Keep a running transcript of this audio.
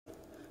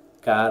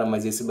Cara,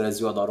 mas esse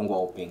Brasil adora um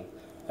golpe, hein?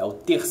 É o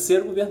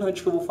terceiro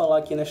governante que eu vou falar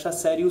aqui nesta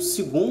série e o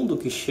segundo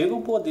que chega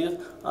ao poder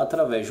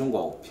através de um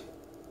golpe.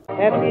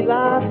 É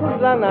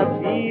Pilatos lá na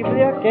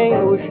Bíblia quem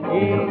nos diz,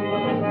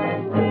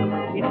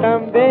 e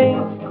também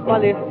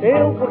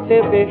faleceu por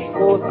ter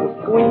pescoço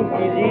o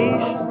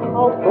infeliz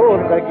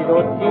autor da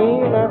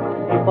guilhotina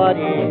de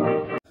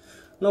Paris.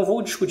 Não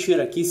vou discutir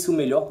aqui se o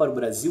melhor para o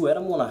Brasil era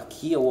a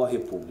monarquia ou a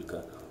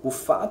república. O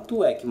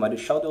fato é que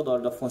Marechal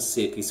Deodoro da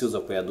Fonseca e seus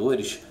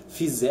apoiadores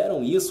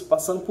fizeram isso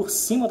passando por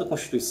cima da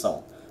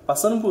Constituição,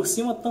 passando por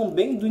cima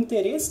também do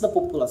interesse da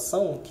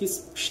população que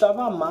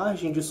estava à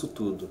margem disso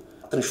tudo.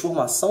 A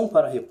transformação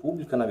para a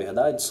república, na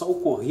verdade, só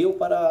ocorreu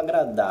para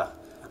agradar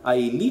a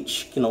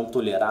elite, que não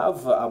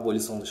tolerava a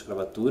abolição da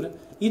escravatura,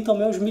 e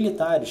também os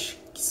militares,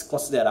 que se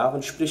consideravam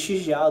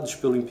desprestigiados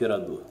pelo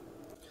imperador.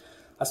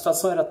 A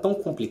situação era tão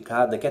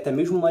complicada que até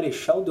mesmo o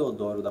Marechal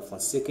Deodoro da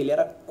Fonseca ele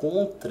era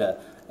contra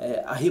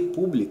a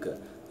república.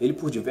 Ele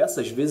por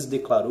diversas vezes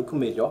declarou que o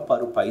melhor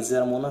para o país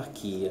era a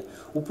monarquia.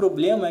 O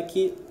problema é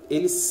que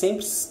ele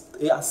sempre,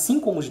 assim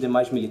como os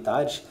demais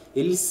militares,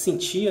 ele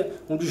sentia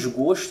um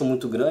desgosto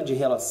muito grande em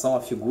relação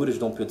à figura de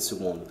Dom Pedro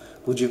II.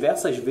 Por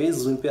diversas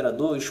vezes o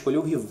imperador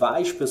escolheu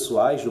rivais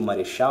pessoais do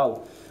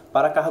Marechal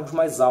para cargos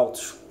mais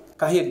altos,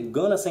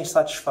 carregando essa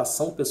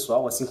insatisfação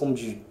pessoal, assim como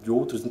de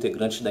outros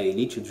integrantes da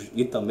elite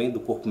e também do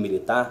corpo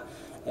militar.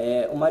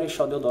 O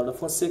Marechal Deodoro da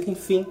Fonseca,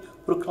 enfim,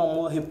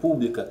 proclamou a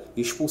República,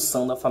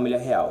 expulsando a família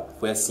real.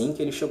 Foi assim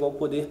que ele chegou ao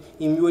poder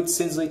em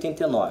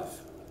 1889.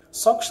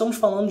 Só que estamos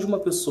falando de uma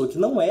pessoa que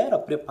não era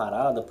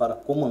preparada para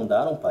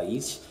comandar um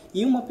país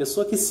e uma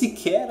pessoa que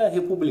sequer era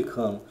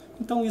republicano.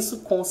 Então isso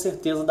com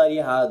certeza daria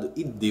errado,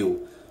 e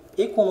deu.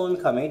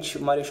 Economicamente,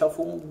 o Marechal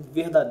foi um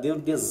verdadeiro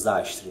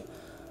desastre.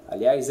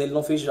 Aliás, ele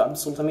não fez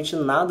absolutamente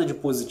nada de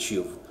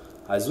positivo.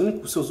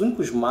 Os seus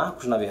únicos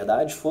marcos, na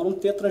verdade, foram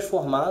ter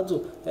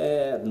transformado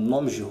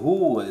nomes de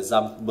ruas, a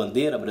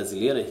bandeira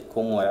brasileira,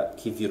 como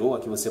que virou a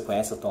que você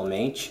conhece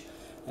atualmente.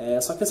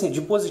 Só que assim,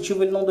 de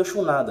positivo ele não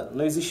deixou nada,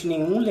 não existe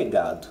nenhum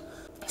legado.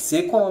 Se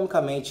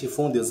economicamente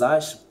foi um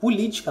desastre,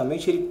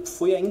 politicamente ele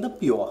foi ainda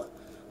pior.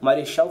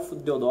 Marechal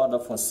Deodoro da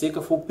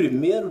Fonseca foi o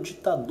primeiro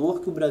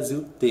ditador que o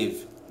Brasil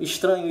teve.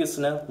 Estranho isso,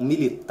 né? Um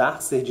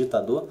militar ser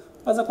ditador,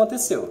 mas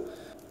aconteceu.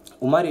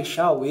 O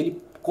Marechal,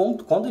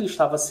 quando ele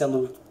estava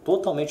sendo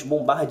totalmente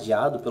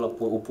bombardeado pela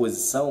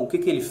oposição, o que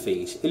ele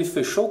fez? Ele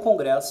fechou o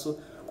Congresso,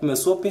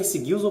 começou a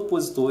perseguir os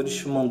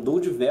opositores, mandou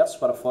diversos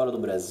para fora do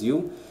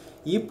Brasil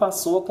e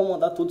passou a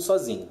comandar tudo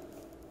sozinho.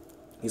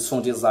 Isso foi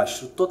um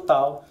desastre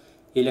total.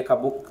 Ele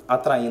acabou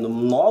atraindo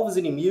novos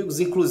inimigos,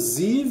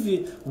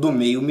 inclusive do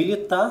meio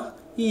militar,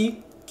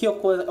 e que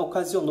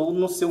ocasionou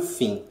no seu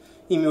fim.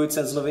 Em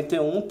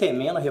 1891,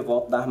 temendo a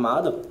revolta da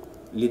Armada,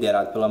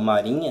 liderada pela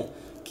Marinha,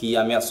 que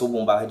ameaçou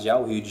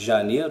bombardear o Rio de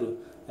Janeiro,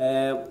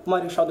 o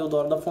Marechal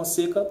Deodoro da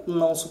Fonseca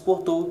não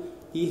suportou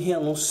e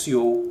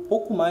renunciou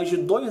pouco mais de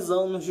 2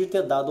 anos de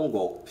ter dado um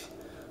golpe.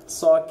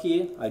 Só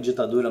que a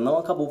ditadura não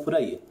acabou por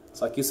aí.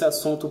 Só que isso é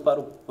assunto para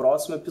o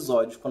próximo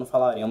episódio, quando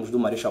falaremos do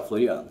Marechal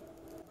Floriano.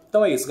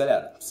 Então é isso,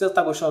 galera. Se você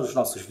está gostando dos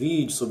nossos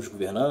vídeos sobre os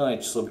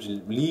governantes,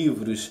 sobre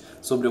livros,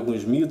 sobre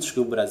alguns mitos que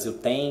o Brasil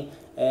tem,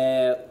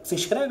 se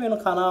inscreve aí no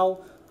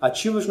canal,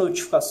 ativa as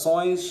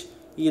notificações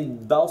e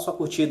dá a sua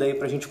curtida aí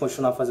pra gente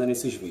continuar fazendo esses vídeos.